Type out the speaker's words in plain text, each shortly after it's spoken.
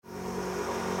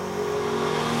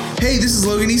Hey, this is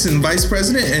Logan Easton, Vice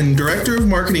President and Director of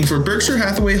Marketing for Berkshire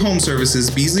Hathaway Home Services,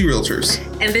 Beasley Realtors.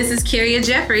 And this is Kyria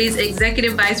Jeffries,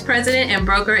 Executive Vice President and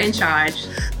Broker in Charge.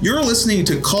 You're listening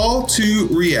to Call to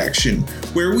Reaction,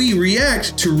 where we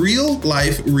react to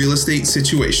real-life real estate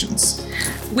situations.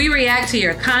 We react to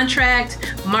your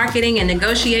contract, marketing, and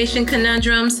negotiation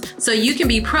conundrums so you can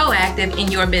be proactive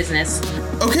in your business.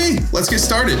 Okay, let's get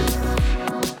started.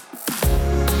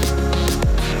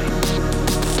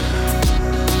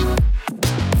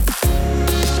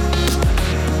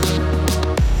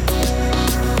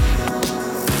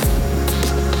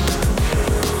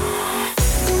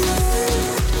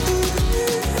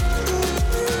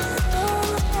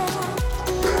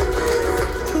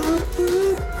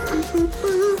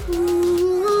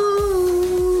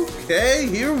 Okay,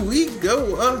 here we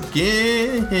go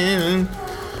again.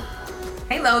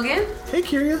 Hey, Logan. Hey,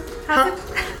 Kyria. How's it?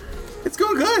 It's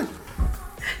going good.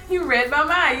 You read my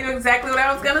mind. You know exactly what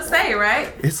I was going to say,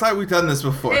 right? It's like we've done this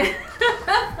before.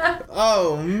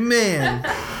 Oh, man.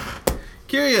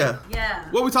 Kyria. Yeah.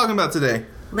 What are we talking about today?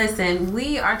 Listen,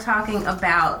 we are talking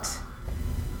about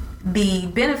the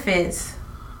benefits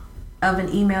of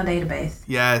an email database.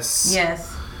 Yes.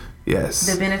 Yes.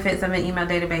 The benefits of an email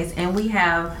database. And we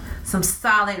have some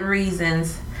solid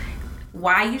reasons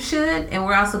why you should. And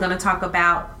we're also going to talk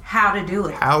about how to do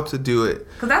it. How to do it.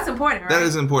 Because that's important, right? That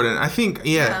is important. I think,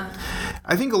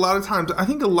 I think a lot of times,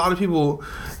 a lot of people,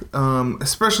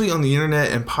 especially on the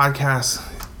internet and podcasts,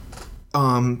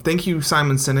 thank you,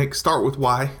 Simon Sinek, start with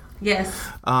why. Yes.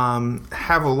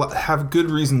 Have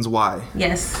good reasons why.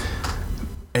 Yes.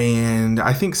 And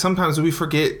I think sometimes we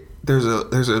forget there's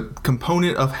a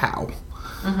component of how.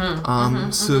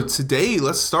 So today,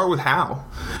 let's start with how,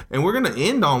 and we're gonna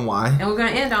end on why.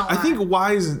 I think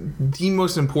why is the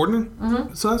most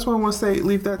important. So that's why I want to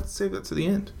save that to the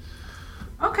end.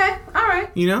 Okay. All right.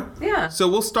 You know. Yeah. So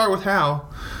we'll start with how,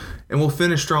 and we'll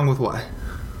finish strong with why.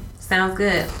 Sounds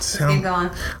good. Let's get going.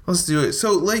 Let's do it.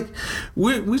 So, like,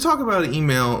 we talk about an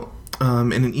email.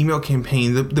 In an email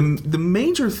campaign, the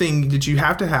major thing that you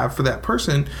have to have for that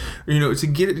person, to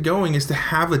get it going, is to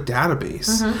have a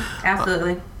database.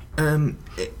 Absolutely.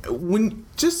 When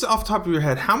just off the top of your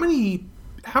head, how many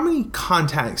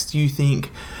contacts do you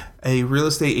think a real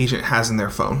estate agent has in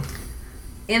their phone?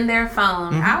 In their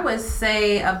phone, I would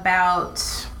say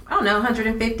about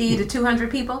 150 to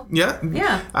 200 people.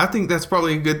 Yeah. I think that's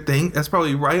probably a good thing. That's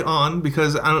probably right on,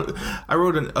 because I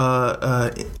wrote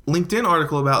a LinkedIn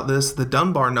article about this. The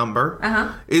Dunbar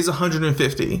number is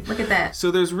 150. Look at that.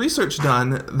 So there's research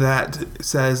done that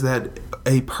says that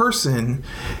a person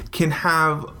can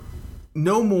have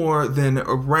no more than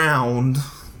around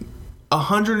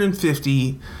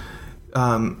 150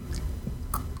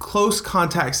 close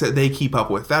contacts that they keep up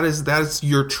with. That's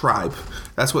your tribe.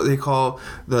 That's what they call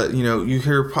you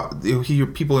hear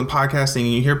people in podcasting,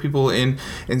 and you hear people in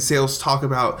sales talk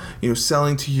about,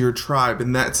 selling to your tribe.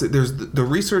 And the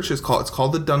research it's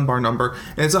called the Dunbar number,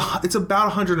 and it's about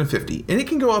 150, and it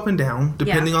can go up and down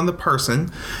depending on the person,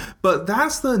 but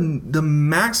that's the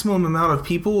maximum amount of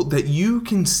people that you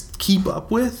can keep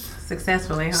up with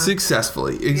successfully.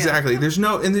 Exactly. There's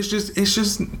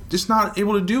just not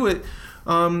able to do it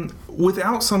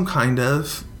without some kind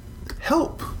of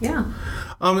help.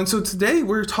 And so today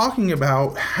we're talking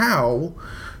about how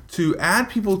to add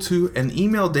people to an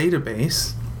email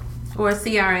database, or a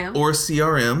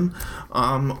CRM,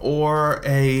 or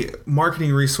a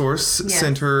marketing resource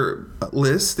center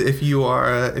list if you're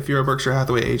a Berkshire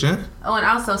Hathaway agent. Oh, and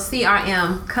also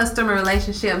CRM, Customer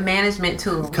Relationship Management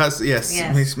Tool.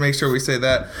 Yes. Make sure we say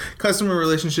that. Customer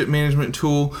Relationship Management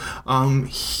Tool.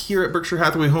 Here at Berkshire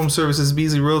Hathaway Home Services,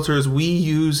 Beasley Realtors, we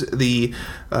use the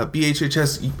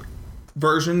BHHS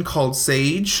version called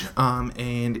Sage,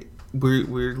 and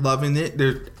we're loving it.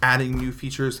 They're adding new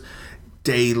features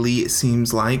daily, it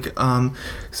seems like.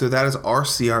 So that is our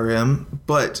CRM,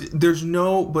 but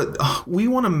we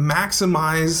want to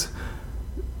maximize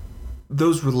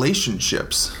those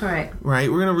relationships. Correct.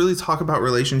 Right? We're going to really talk about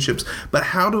relationships, but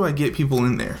how do I get people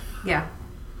in there? Yeah.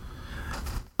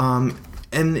 And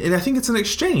I think it's an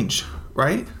exchange,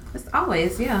 right? It's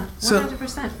always,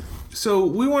 100%. So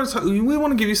we want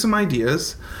to give you some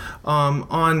ideas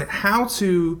on how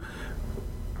to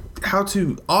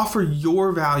offer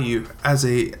your value as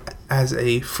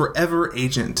a forever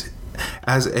agent,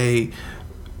 as a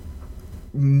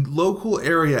local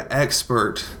area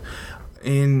expert,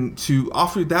 and to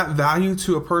offer that value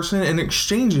to a person and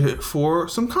exchange it for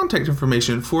some contact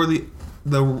information for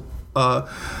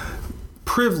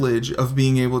privilege of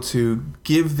being able to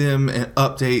give them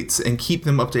updates and keep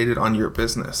them updated on your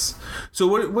business. So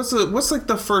what's like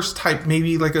the first type,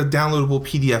 maybe like a downloadable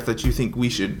PDF that you think we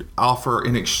should offer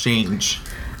in exchange?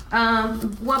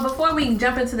 Well, before we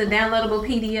jump into the downloadable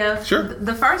PDF, sure.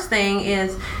 The first thing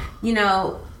is,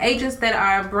 agents that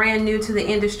are brand new to the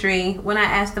industry, when I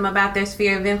ask them about their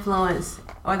sphere of influence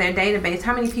or their database,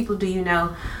 how many people do you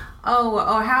know? Oh,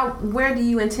 or where do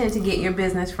you intend to get your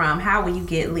business from? How will you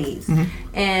get leads?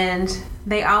 Mm-hmm. And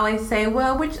they always say,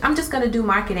 well, I'm just going to do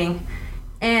marketing.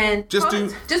 And just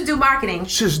do marketing.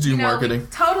 Just do marketing. We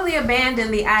totally abandon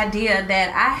the idea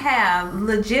that I have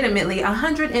legitimately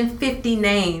 150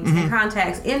 names and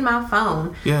contacts in my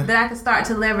phone that I can start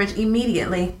to leverage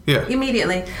immediately. Yeah.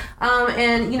 Immediately.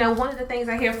 And one of the things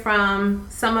I hear from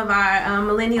some of our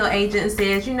millennial agents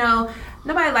is,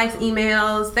 nobody likes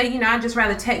emails. I'd just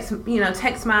rather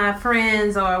text my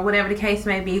friends or whatever the case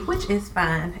may be, which is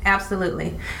fine,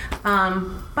 absolutely.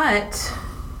 But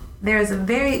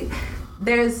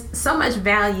there's so much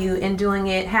value in doing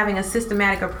it, having a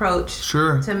systematic approach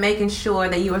to making sure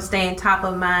that you are staying top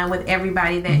of mind with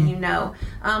everybody that you know.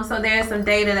 So there's some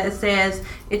data that says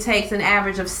it takes an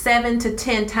average of 7 to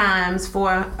 10 times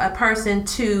for a person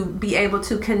to be able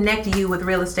to connect you with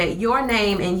real estate, your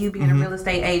name and you being a real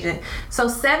estate agent. So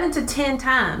 7 to 10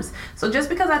 times. So just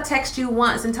because I text you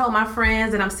once and told my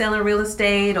friends that I'm selling real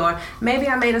estate, or maybe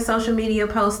I made a social media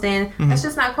posting, that's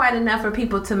just not quite enough for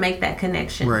people to make that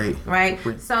connection. Right?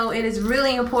 So it is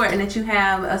really important that you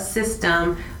have a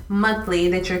system monthly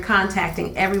that you're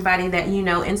contacting everybody that you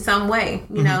know in some way,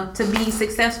 to be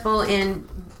successful in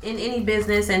any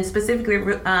business, and specifically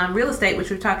real estate, which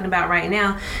we're talking about right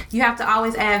now. You have to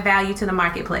always add value to the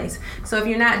marketplace. So if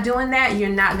you're not doing that, you're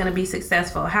not going to be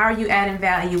successful. How are you adding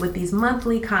value with these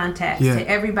monthly contacts to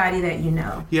everybody that you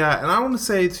know? Yeah, and I want to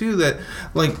say too that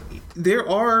there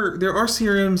are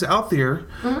CRMs out there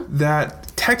that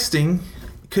texting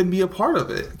can be a part of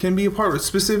it.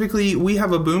 Specifically, we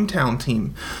have a Boomtown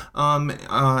team at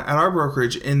our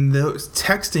brokerage, and the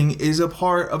texting is a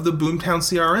part of the Boomtown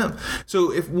CRM. So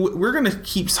if we're going to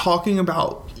keep talking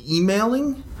about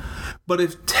emailing, but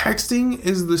if texting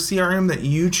is the CRM that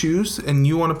you choose and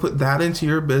you want to put that into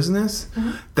your business,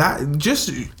 that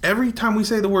just every time we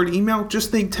say the word email, just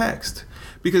think text,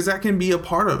 because that can be a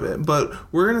part of it. But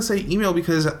we're going to say email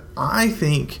because I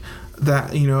think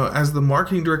that, as the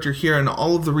marketing director here, and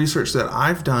all of the research that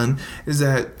I've done, is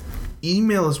that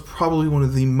email is probably one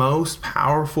of the most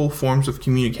powerful forms of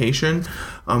communication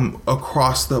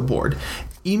across the board.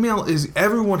 Email is,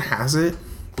 everyone has it.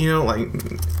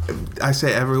 I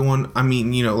say everyone, I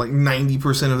mean,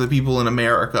 90% of the people in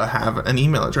America have an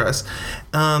email address.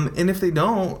 And if they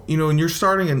don't, and you're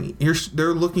starting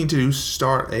they're looking to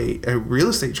start a real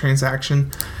estate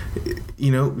transaction,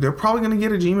 they're probably going to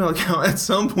get a Gmail account at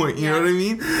some point. You know what I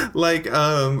mean?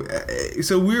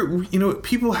 So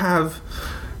people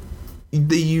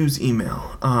they use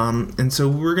email. And so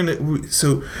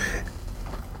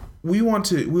we want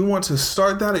to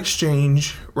start that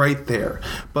exchange right there.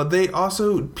 But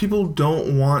people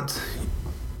don't want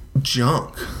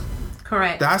junk.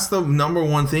 Correct. That's the number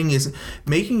one thing, is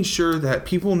making sure that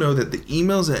people know that the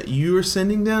emails that you are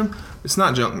sending them, it's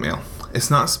not junk mail. It's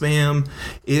not spam.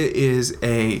 It is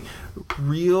a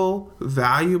real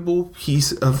valuable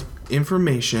piece of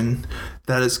information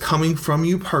that is coming from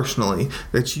you personally,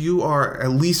 that you are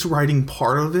at least writing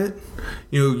part of it.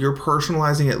 You're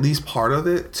personalizing at least part of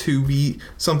it to be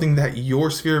something that your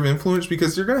sphere of influence,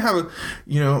 because you're going to have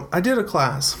I did a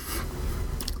class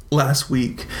last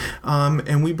week,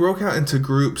 and we broke out into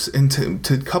groups, into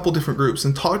a couple different groups,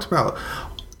 and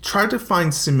tried to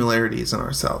find similarities in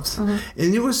ourselves. And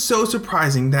it was so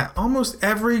surprising that almost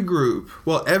every group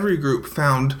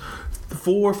found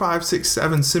 4, 5, 6,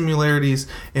 7 similarities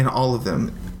in all of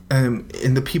them,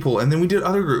 in the people. And then we did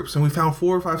other groups, and we found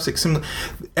 4, 5, 6 similar.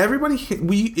 Everybody,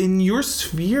 in your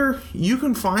sphere, you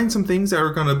can find some things that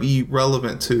are going to be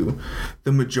relevant to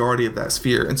the majority of that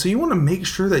sphere. And so you want to make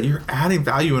sure that you're adding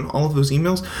value in all of those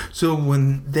emails. So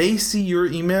when they see your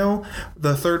email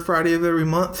the third Friday of every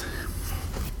month,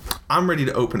 I'm ready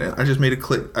to open it. I just made a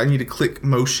click. I need a click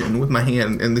motion with my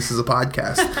hand, and this is a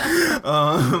podcast.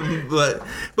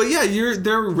 But yeah,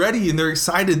 they're ready and they're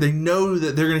excited. They know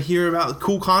that they're going to hear about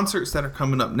cool concerts that are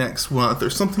coming up next month or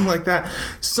something like that.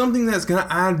 Something that's going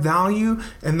to add value,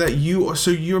 and that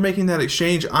you're making that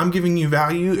exchange. I'm giving you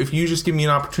value if you just give me an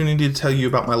opportunity to tell you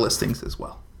about my listings as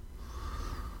well.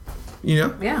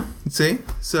 Yeah. See?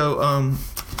 So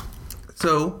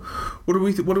what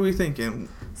are we thinking?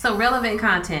 So relevant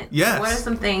content. Yes. What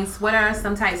are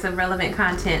some types of relevant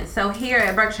content? So here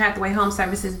at Berkshire Hathaway Home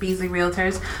Services Beasley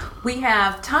Realtors, we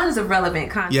have tons of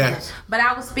relevant content. Yes. But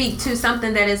I will speak to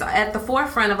something that is at the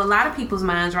forefront of a lot of people's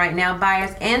minds right now,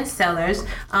 buyers and sellers,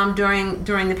 during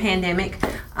the pandemic,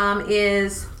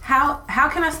 is how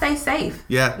can I stay safe?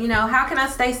 Yeah. How can I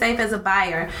stay safe as a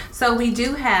buyer? So we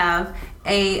do have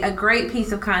a great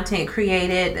piece of content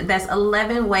created that's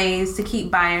 11 ways to keep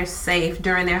buyers safe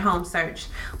during their home search.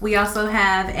 We also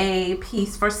have a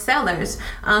piece for sellers,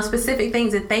 specific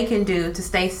things that they can do to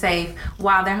stay safe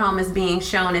while their home is being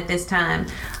shown at this time.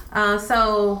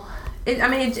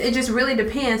 It just really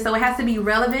depends. So it has to be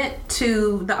relevant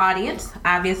to the audience,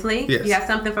 obviously. Yes. You have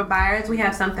something for buyers, we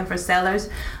have something for sellers.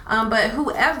 But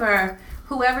whoever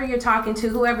you're talking to,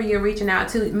 whoever you're reaching out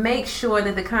to, make sure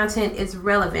that the content is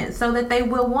relevant so that they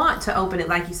will want to open it,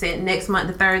 like you said, next month,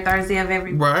 the third Thursday of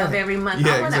every month.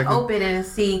 Yeah, I want to open it and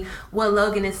see what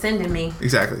Logan is sending me.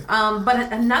 Exactly.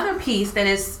 But another piece that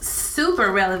is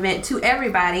super relevant to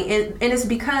everybody, and it's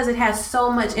because it has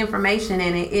so much information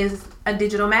in it, is a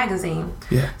digital magazine.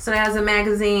 Yeah. So there's a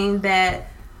magazine that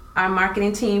our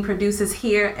marketing team produces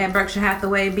here at Berkshire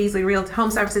Hathaway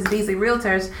Home Services Beasley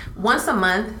Realtors once a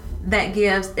month.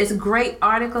 It's great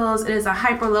articles. It is a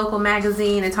hyper-local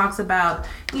magazine. It talks about,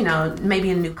 maybe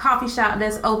a new coffee shop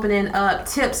that's opening up,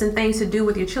 tips and things to do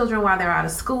with your children while they're out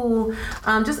of school.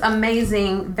 Just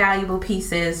amazing, valuable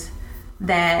pieces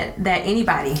that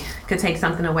anybody could take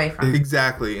something away from.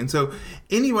 Exactly. And so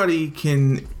anybody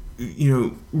can,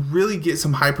 really get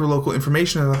some hyper-local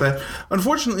information about that.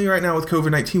 Unfortunately, right now with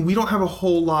COVID-19, we don't have a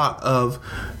whole lot of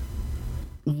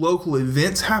local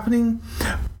events happening,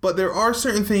 but there are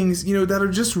certain things that are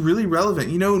just really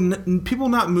relevant. People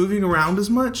not moving around as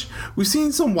much. We've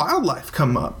seen some wildlife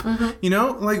come up.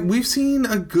 Mm-hmm. Like we've seen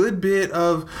a good bit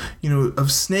of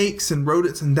of snakes and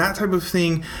rodents and that type of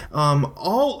thing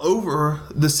all over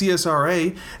the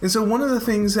CSRA. And so one of the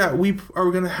things that we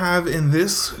are going to have in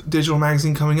this digital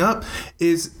magazine coming up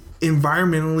is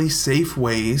environmentally safe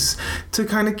ways to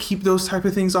kind of keep those type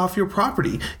of things off your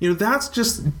property. That's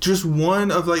just one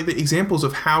of the examples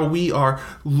of how we are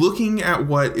looking at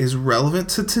what is relevant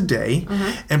to today,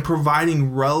 mm-hmm. and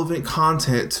providing relevant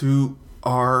content to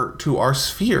our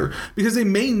sphere, because they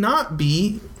may not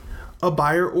be a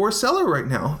buyer or a seller right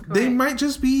now. Correct. They might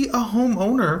just be a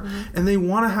homeowner, mm-hmm. and they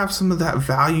want to have some of that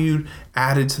value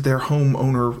added to their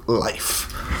homeowner life.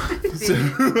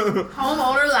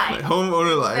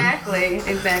 Homeowner life.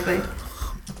 Exactly.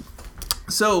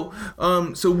 So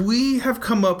we have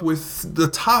come up with the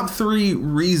top 3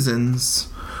 reasons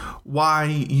why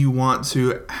you want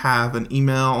to have an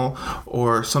email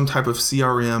or some type of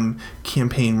CRM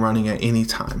campaign running at any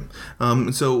time.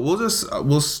 So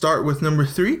we'll start with number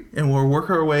 3, and we'll work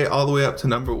our way all the way up to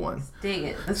number 1. Let's dig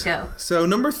it. Let's go. So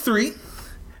number 3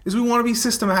 is we want to be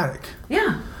systematic.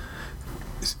 Yeah.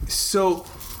 So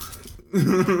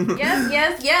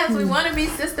yes. We want to be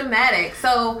systematic.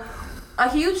 So a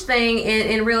huge thing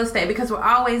in real estate, because we're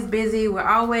always busy, we're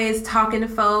always talking to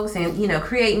folks and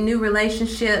creating new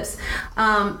relationships,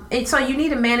 and so you need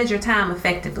to manage your time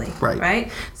effectively, right?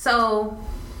 So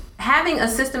having a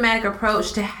systematic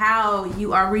approach to how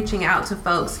you are reaching out to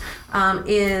folks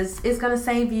is going to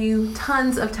save you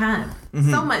tons of time. Mm-hmm.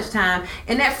 So much time,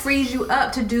 and that frees you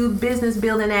up to do business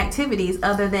building activities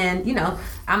other than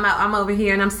I'm over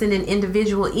here and I'm sending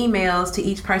individual emails to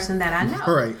each person that I know.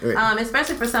 Right.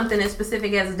 Especially for something as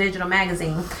specific as a digital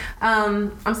magazine.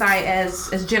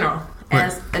 As general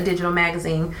as a digital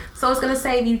magazine. So it's going to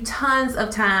save you tons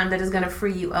of time that is going to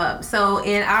free you up. So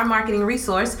in our marketing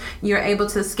resource, you're able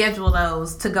to schedule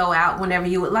those to go out whenever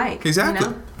you would like.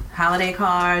 Exactly. Holiday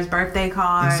cards, birthday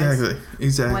cards.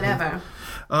 Exactly. Whatever.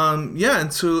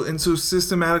 And so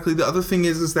systematically, the other thing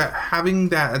is that having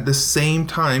that at the same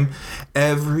time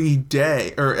every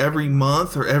day or every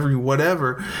month or every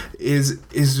whatever is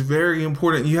very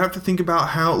important. You have to think about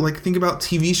think about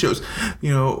TV shows.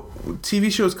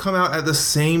 TV shows come out at the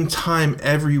same time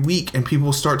every week, and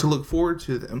people start to look forward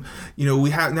to them.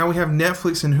 We have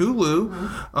Netflix and Hulu,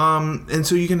 mm-hmm. and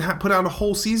so you can put out a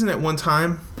whole season at one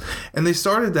time, and they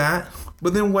started that,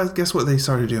 but then guess what they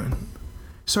started doing?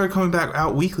 Started coming back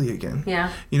out weekly again.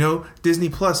 Yeah. Disney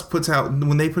Plus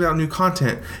when they put out new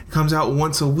content, it comes out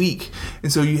once a week,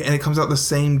 and it comes out the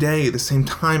same day, the same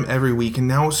time every week, and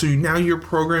now you're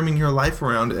programming your life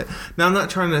around it. Now, I'm not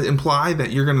trying to imply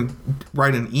that you're going to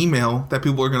write an email that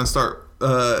people are going to start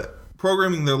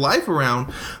programming their life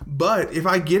around, but if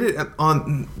I get it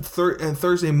on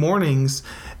Thursday mornings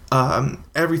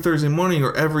every Thursday morning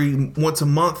or every once a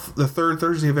month, the third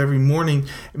Thursday of every morning.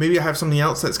 Maybe I have something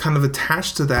else that's kind of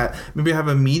attached to that. Maybe I have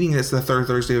a meeting that's the third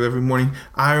Thursday of every morning.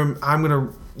 I'm going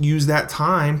to use that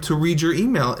time to read your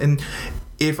email. And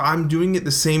if I'm doing it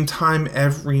the same time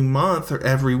every month or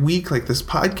every week, like this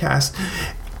podcast,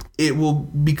 it will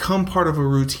become part of a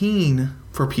routine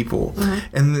for people.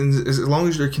 Mm-hmm. And then as long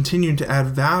as you're continuing to add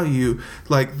value,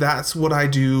 like that's what I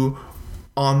do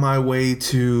on my way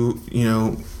to,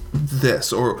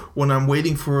 this, or when I'm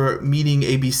waiting for meeting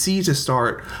ABC to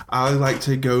start, I like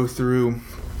to go through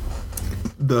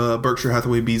the Berkshire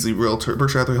Hathaway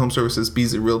Home Services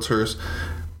Beasley Realtors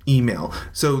email.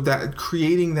 So that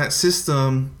creating that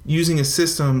system, using a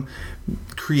system,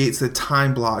 creates a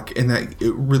time block, and that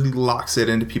it really locks it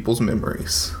into people's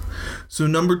memories. So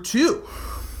number 2.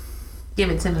 Give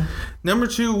it to me. Number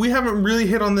 2, we haven't really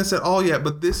hit on this at all yet,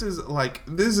 but this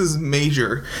is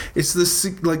major. It's the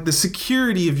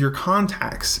security of your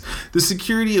contacts, the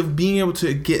security of being able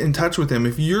to get in touch with them.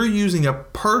 If you're using a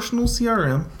personal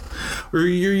CRM or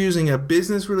you're using a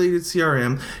business-related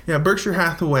CRM, Berkshire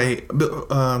Hathaway,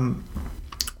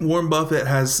 Warren Buffett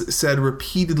has said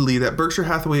repeatedly that Berkshire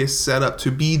Hathaway is set up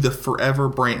to be the forever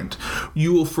brand.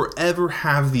 You will forever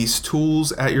have these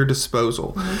tools at your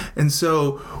disposal. Mm-hmm. And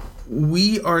so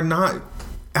we are not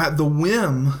at the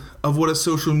whim of what a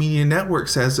social media network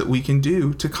says that we can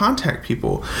do to contact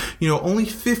people. Only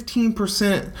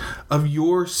 15% of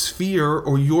your sphere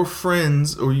or your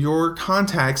friends or your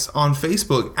contacts on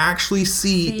Facebook actually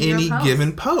see any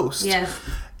given post. Yes.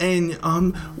 And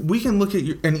we can look at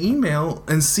an email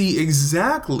and see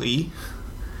exactly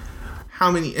how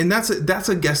many, and that's a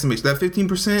guesstimation. That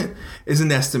 15% is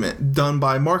an estimate done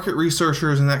by market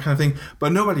researchers and that kind of thing,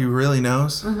 but nobody really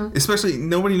knows. Mm-hmm. Especially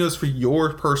nobody knows for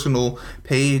your personal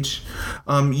page.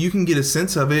 You can get a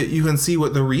sense of it. You can see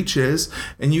what the reach is,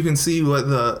 and you can see what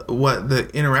the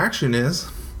interaction is.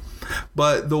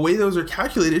 But the way those are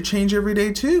calculated change every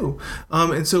day too.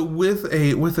 And so with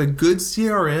a good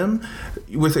CRM,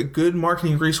 with a good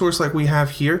marketing resource like we have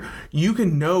here, you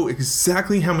can know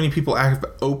exactly how many people have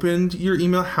opened your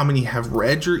email, how many have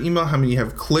read your email, how many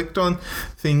have clicked on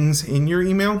things in your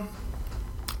email.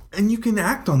 And you can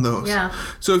act on those. Yeah.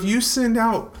 So if you send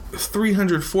out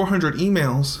 300, 400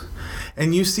 emails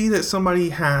and you see that somebody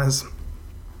has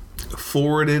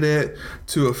forwarded it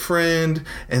to a friend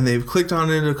and they've clicked on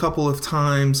it a couple of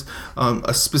times,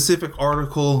 a specific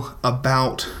article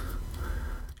about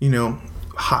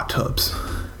hot tubs,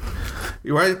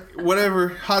 right? Whatever,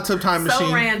 hot tub time machine.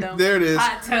 So random. There it is.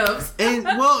 Hot tubs. And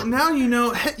now you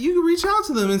can reach out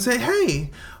to them and say, hey,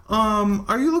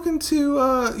 are you looking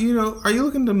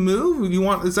to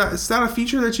move? Is that a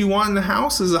feature that you want in the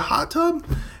house? Is a hot tub?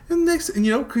 And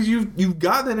because you've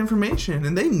got that information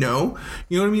and they know,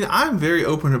 what I mean? I'm very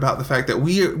open about the fact that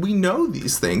we know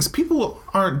these things. People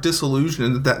aren't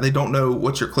disillusioned that they don't know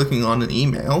what you're clicking on in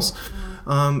emails.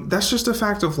 That's just a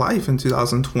fact of life in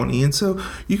 2020. And so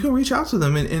you can reach out to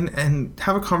them and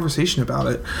have a conversation about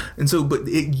it. And so,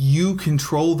 you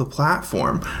control the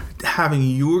platform. For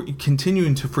you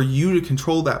to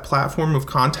control that platform of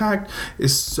contact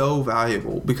is so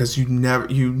valuable, because you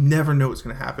never know what's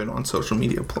going to happen on social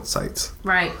media sites.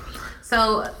 Right.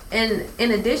 So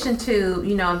in addition to,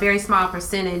 a very small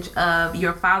percentage of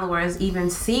your followers even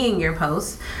seeing your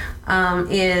posts,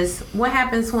 is what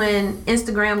happens when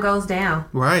Instagram goes down.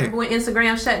 Right. When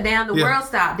Instagram shut down, the world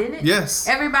stopped, didn't it? Yes.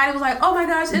 Everybody was like, oh my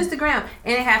gosh, Instagram.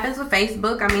 And it happens with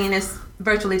Facebook. I mean, it's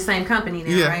virtually the same company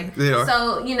now, right? They are.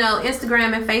 So,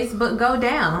 Instagram and Facebook go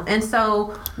down. And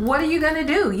so what are you going to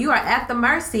do? You are at the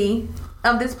mercy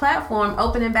of this platform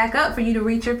opening back up for you to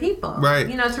reach your people. Right.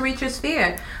 To reach your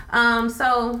sphere.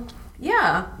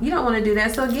 Yeah, you don't want to do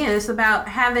that. So again, it's about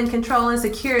having control and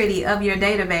security of your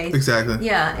database. Exactly.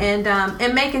 Yeah,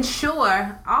 and making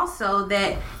sure also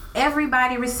that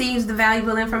everybody receives the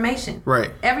valuable information. Right.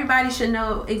 Everybody should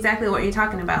know exactly what you're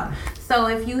talking about. So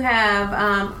if you have,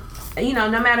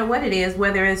 no matter what it is,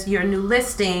 whether it's your new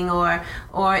listing or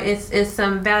it's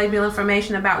some valuable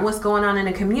information about what's going on in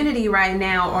the community right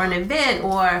now, or an event,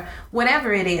 or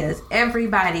whatever it is,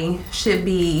 everybody should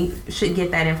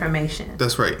get that information.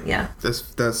 That's right. Yeah.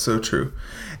 That's so true.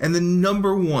 And the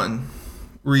number one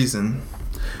reason.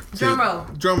 Drum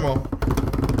roll.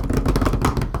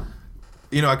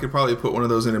 I could probably put one of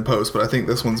those in post, but I think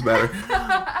this one's better.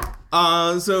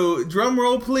 So drum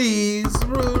roll, please.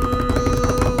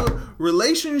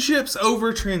 Relationships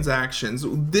over transactions.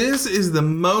 This is the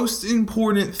most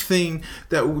important thing,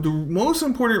 the most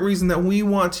important reason that we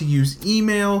want to use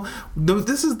email.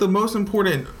 This is the most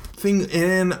important thing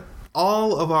in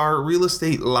all of our real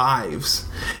estate lives,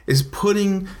 is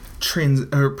putting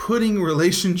putting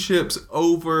relationships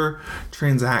over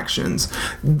transactions,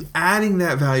 adding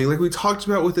that value, like we talked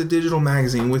about with the digital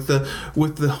magazine, with the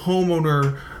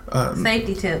homeowner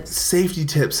safety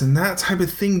tips and that type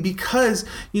of thing, because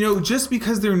just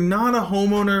because they're not a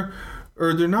homeowner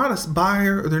or they're not a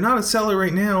buyer or they're not a seller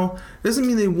right now doesn't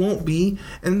mean they won't be,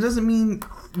 and it doesn't mean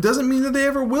that they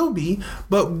ever will be.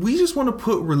 But we just want to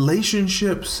put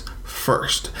relationships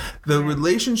first. The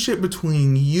relationship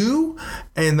between you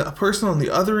and the person on the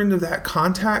other end of that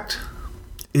contact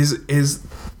is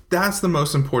that's the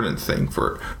most important thing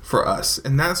for us,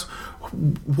 and that's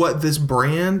what this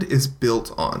brand is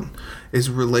built on, is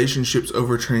relationships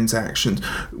over transactions.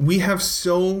 We have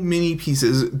so many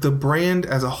pieces. The brand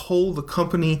as a whole, the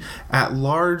company at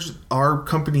large, our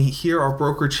company here, our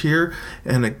brokerage here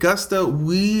in Augusta,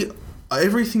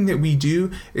 everything that we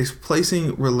do is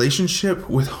placing relationship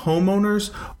with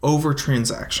homeowners over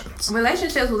transactions.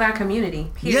 Relationships with our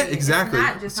community. Period. Yeah, exactly. It's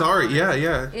not just Sorry, homeowners.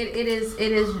 yeah.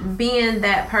 It is being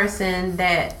that person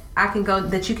that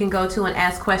you can go to and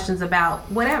ask questions about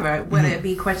whatever, whether it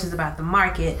be questions about the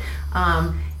market,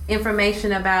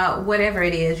 information about whatever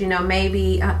it is.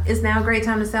 Maybe is now a great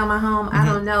time to sell my home? I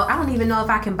don't know. I don't even know if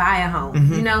I can buy a home.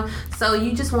 So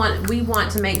we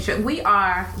want to make sure we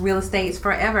are real estate's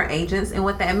forever agents, and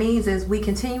what that means is we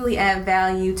continually add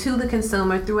value to the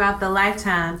consumer throughout their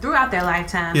lifetime.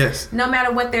 Yes. No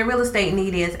matter what their real estate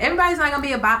need is. Everybody's not going to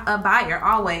be a buyer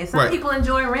always. Some people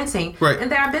enjoy renting, and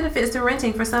there are benefits to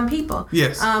renting for some people.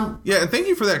 Yes. And thank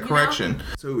you for that correction.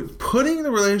 So putting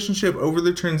the relationship over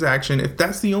the transaction, if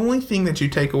that's the only thing that you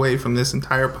take away from this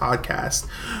entire podcast,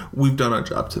 we've done our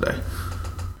job today.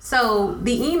 So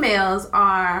the emails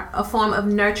are a form of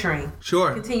nurturing.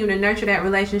 Sure. Continue to nurture that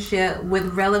relationship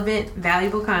with relevant,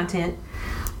 valuable content,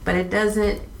 but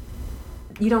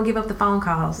you don't give up the phone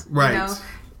calls. Right.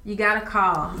 You got to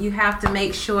call. You have to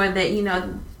make sure that,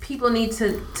 people need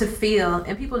to feel,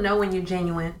 and people know when you're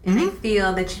genuine, and they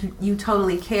feel that you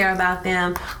totally care about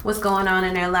them, what's going on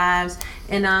in their lives.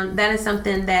 And that is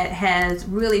something that has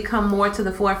really come more to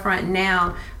the forefront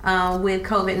now with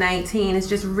COVID-19. It's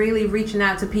just really reaching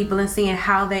out to people and seeing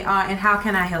how they are and how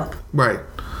can I help. Right.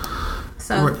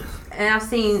 So... Right. And I've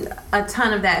seen a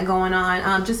ton of that going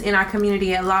on just in our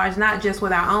community at large, not just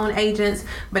with our own agents,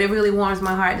 but it really warms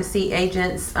my heart to see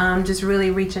agents just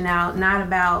really reaching out, not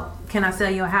about, can I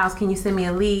sell you a house? Can you send me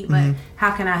a lead? But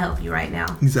how can I help you right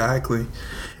now? Exactly.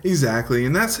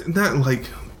 And that's not like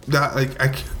that. Like I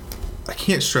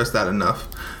can't stress that enough.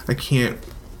 I can't.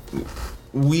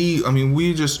 We want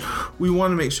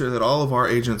to make sure that all of our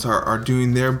agents are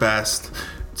doing their best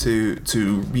to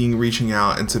reaching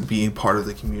out and to being part of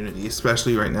the community,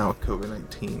 especially right now with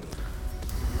COVID-19.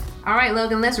 All right,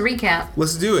 Logan, let's recap.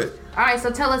 Let's do it. All right,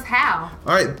 so tell us how.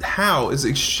 All right, how is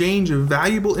exchange of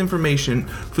valuable information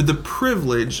for the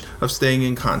privilege of staying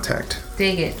in contact.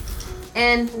 Dig it.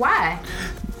 And why?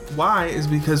 Why is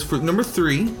because for number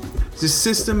 3, it's a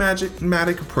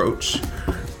systematic approach.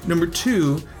 Number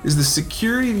 2 is the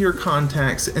security of your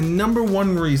contacts, and number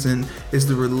 1 reason is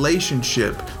the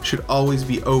relationship should always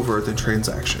be over the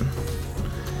transaction.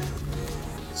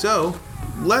 So,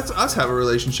 let's us have a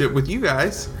relationship with you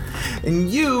guys, and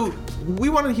we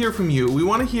want to hear from you. We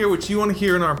want to hear what you want to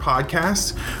hear in our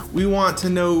podcast. We want to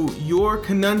know your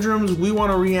conundrums. We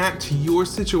want to react to your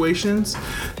situations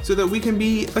so that we can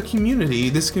be a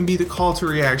community. This can be the call to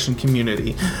reaction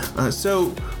community.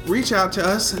 So reach out to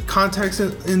us, contact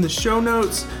us in the show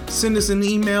notes, send us an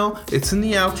email. It's in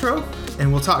the outro,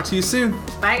 and we'll talk to you soon.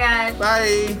 Bye, guys.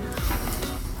 Bye.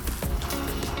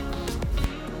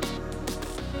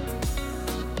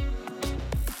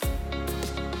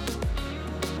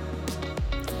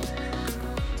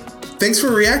 Thanks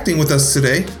for reacting with us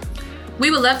today.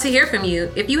 We would love to hear from you.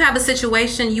 If you have a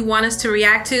situation you want us to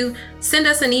react to, send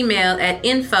us an email at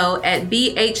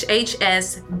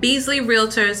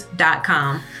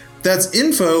info@bhhsbeasleyrealtors.com. That's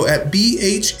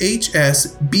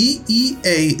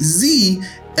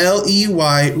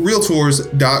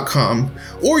info@bhhsbeasleyrealtors.com,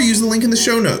 or use the link in the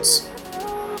show notes.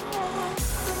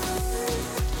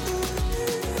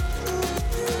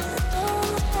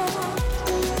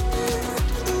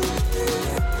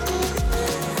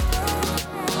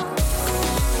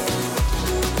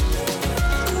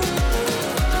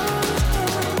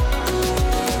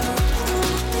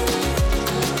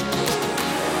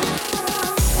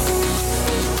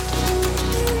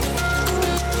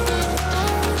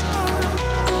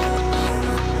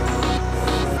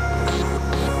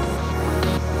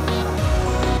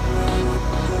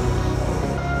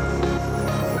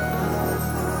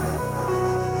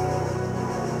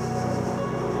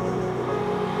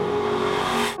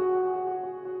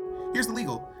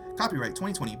 Copyright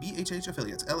 2020 BHH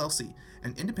Affiliates, LLC,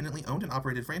 an independently owned and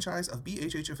operated franchise of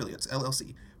BHH Affiliates,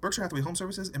 LLC. Berkshire Hathaway Home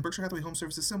Services and Berkshire Hathaway Home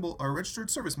Services symbol are registered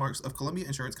service marks of Columbia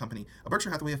Insurance Company, a Berkshire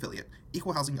Hathaway affiliate.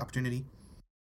 Equal housing opportunity.